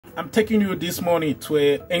I'm taking you this morning to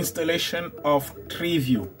an installation of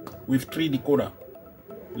TreeView with 3 decoder.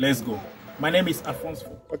 Let's go. My name is Alphonse.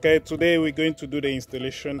 Okay, today we're going to do the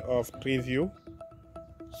installation of TreeView.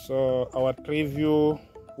 So our TreeView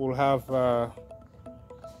will have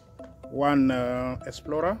one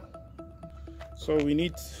Explorer. So we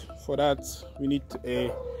need, for that, we need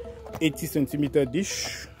a 80 centimeter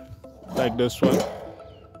dish like this one.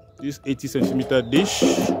 This 80 centimeter dish.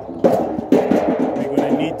 We're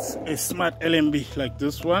going to need a smart LMB like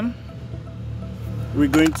this one. We're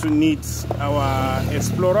going to need our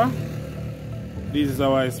Explorer. This is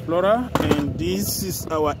our Explorer, and this is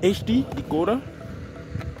our HD decoder,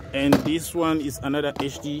 and this one is another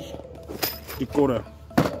HD decoder.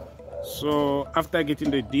 So after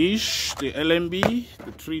getting the dish, the LMB,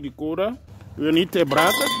 the 3 decoder, we'll need a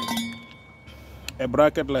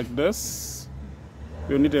bracket like this.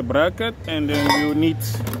 We'll need a bracket, and then we'll need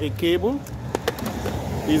a cable.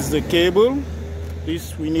 This is the cable.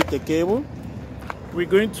 This, we need the cable. We're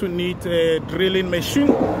going to need a drilling machine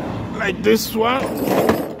like this one.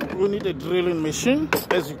 We need a drilling machine.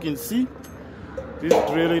 As you can see, this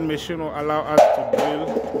drilling machine will allow us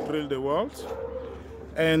to drill the walls.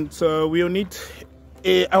 And we'll need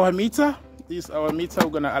our meter. This our meter.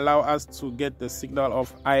 We're gonna allow us to get the signal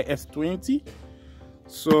of IS20.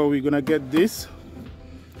 So we're gonna get this,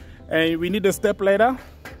 and we need a step ladder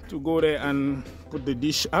to go there and put the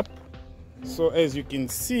dish up. So as you can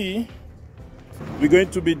see, we're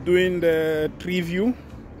going to be doing the TreeView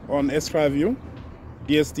on S5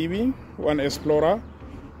 Dstv, 1 Explorer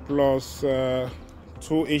plus 2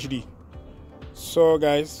 HD. So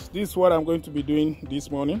guys, this is what I'm going to be doing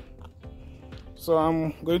this morning. So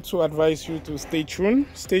I'm going to advise you to stay tuned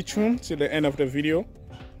till the end of the video,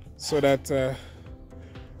 so that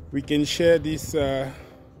we can share this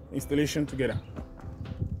installation together.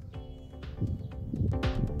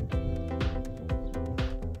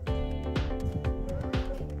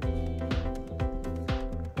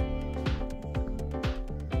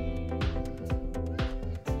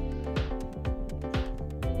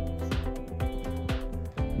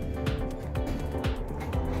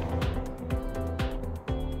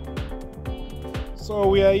 So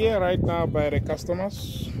we are here right now by the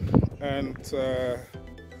customers, and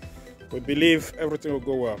we believe everything will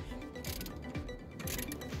go well.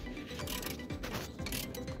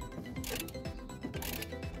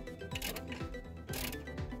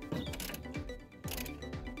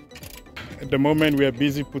 At the moment we are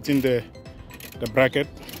busy putting the bracket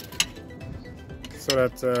so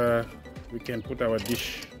that we can put our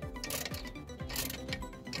dish.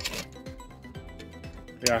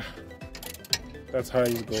 Yeah. That's how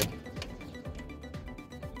it goes.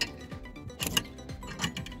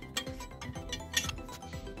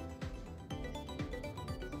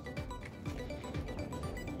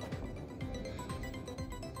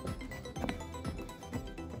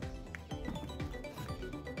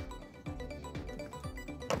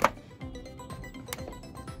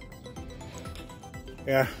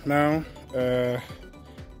 Yeah, now the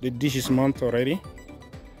dish is mounted already.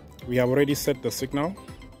 We have already set the signal.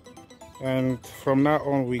 And from now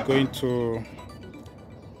on, we're going to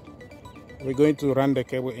run the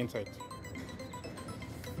cable inside.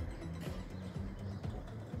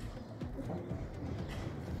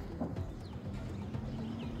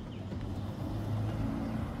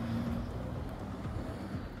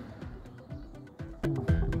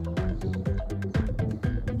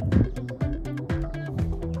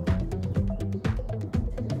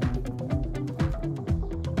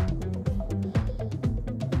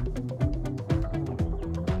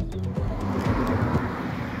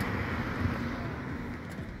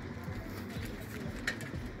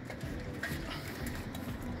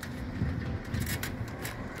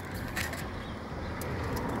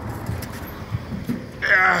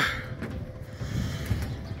 Yeah.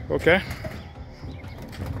 Okay,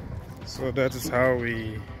 so that is how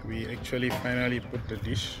we actually finally put the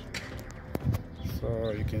dish.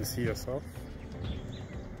 So you can see yourself,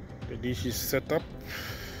 the dish is set up.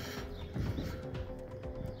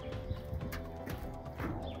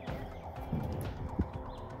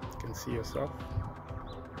 You can see yourself,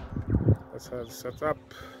 that's how it's set up.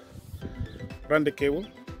 Run the cable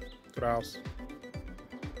to the house.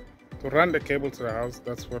 To run the cable to the house,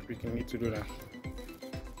 that's what we can need to do now.